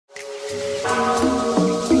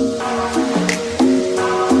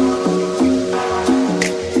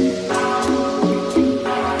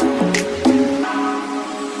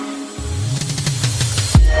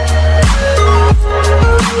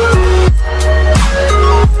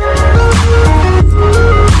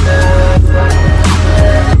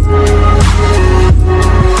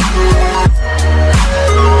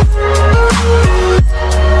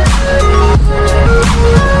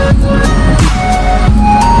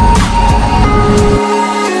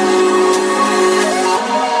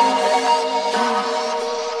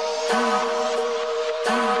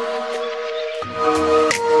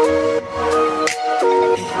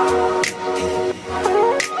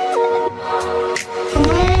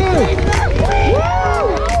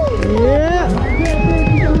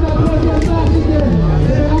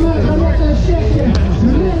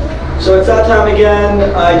So it's that time again.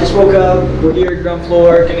 I just woke up. We're here at ground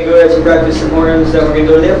floor. Gonna go get some breakfast at Podiums. Then we're gonna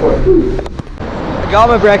go to the airport. I got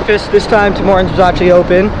my breakfast. This time Podiums was actually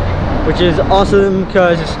open, which is awesome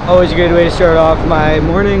because it's always a good way to start off my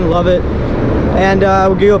morning. Love it. And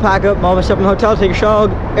we're gonna go pack up all my stuff in the hotel, take a shower,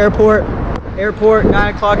 airport.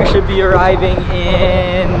 9 o'clock. I should be arriving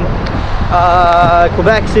in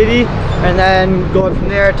Quebec City, and then going from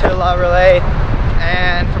there to La Relais.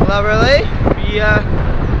 And from La Relais, we are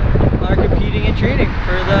competing and training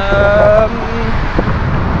for the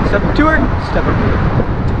step up tour.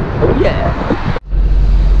 Oh yeah.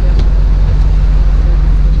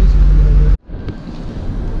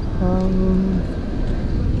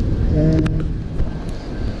 And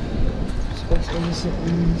special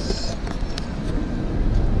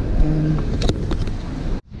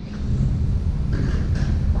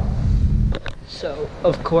so,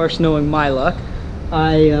 of course, knowing my luck,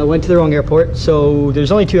 I went to the wrong airport. So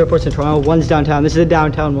there's only 2 airports in Toronto. One's downtown. This is a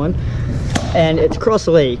downtown one, and it's across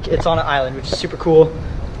the lake. It's on an island, which is super cool.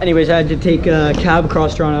 Anyways, I had to take a cab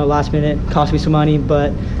across Toronto last minute. Cost me some money,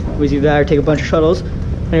 but it was either that or take a bunch of shuttles.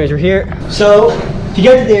 Anyways, we're here. So to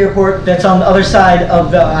get to the airport that's on the other side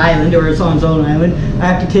of the island, or it's on its own island, I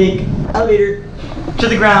have to take elevator to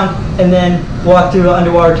the ground and then walk through an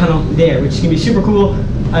underwater tunnel there, which is gonna be super cool.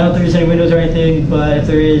 I don't think there's any windows or anything, but if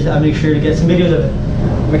there is, I'll make sure to get some videos of it.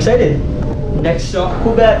 I'm excited. Next stop,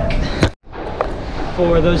 Quebec.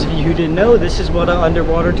 For those of you who didn't know, this is what an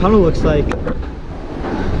underwater tunnel looks like.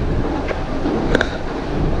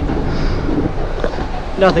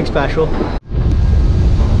 Nothing special.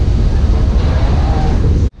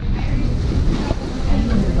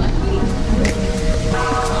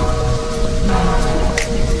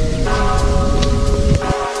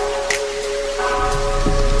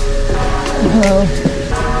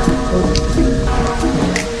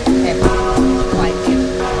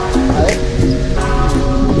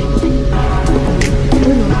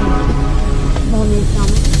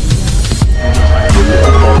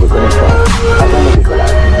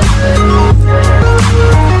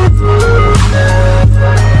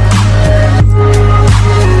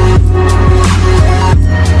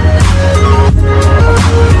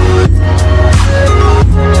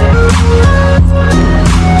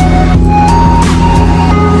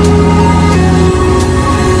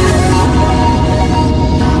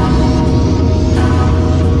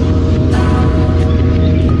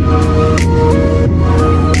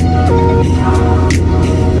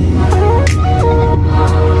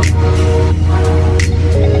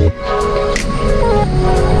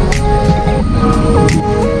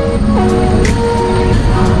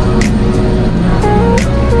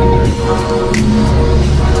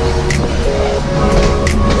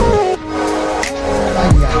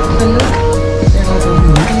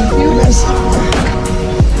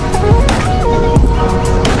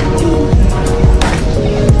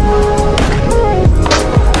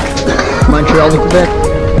 Montreal to Quebec,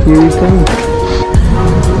 here he comes.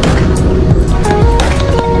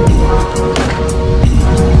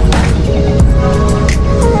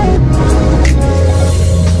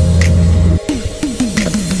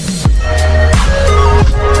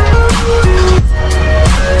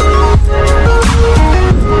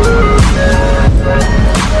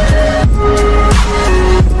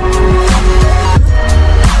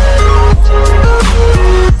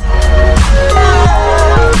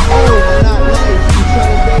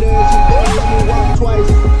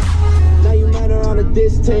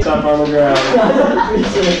 Stop on the ground.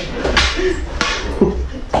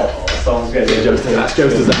 Someone's gonna get Joe's ass.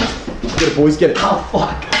 Joe's ass. Get it, boys, get it. Oh,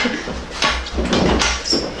 fuck.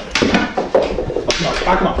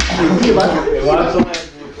 Back him up.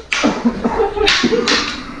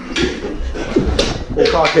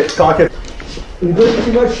 Cock it. We put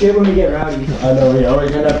too much shit when we get rowdy. I know, yeah, we're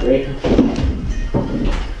gonna break.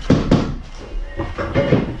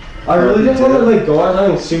 I really didn't want to like go on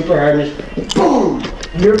something super hard and just boom!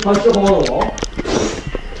 You ever punch a hole in the wall?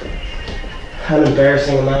 An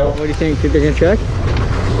embarrassing amount. What do you think? Think they're gonna check?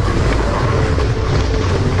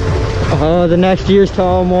 Oh, the next year's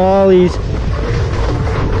Tom Wallies.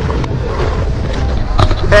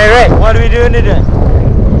 Hey Rick, what are we doing today?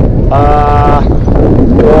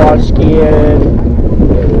 Wall skiing.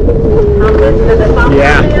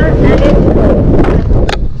 Yeah.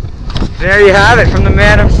 There you have it from the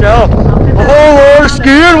man himself. A whole lot of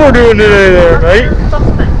skiing we're doing today there, right?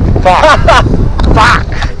 Fuck. Fuck.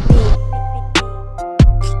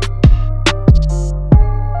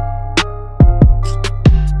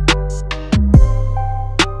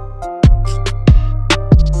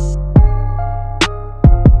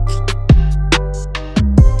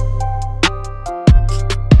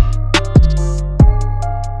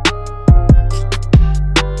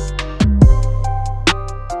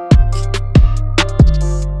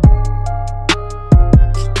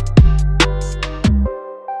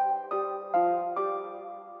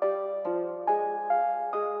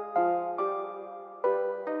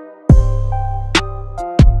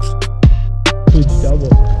 Huge double.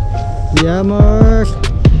 Yeah, Mark.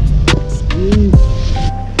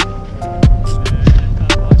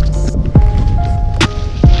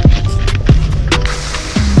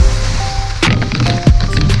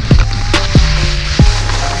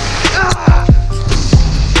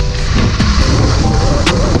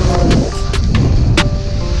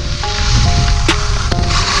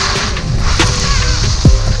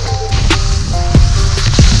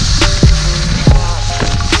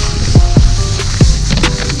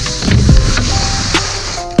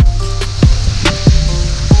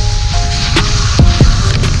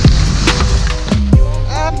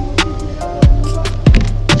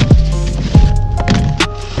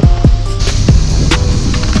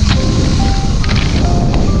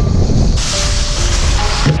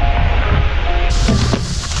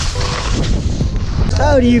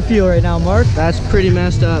 How do you feel right now, Mark? That's pretty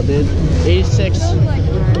messed up, dude.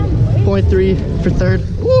 86.3 for third.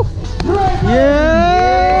 Woo! Yeah!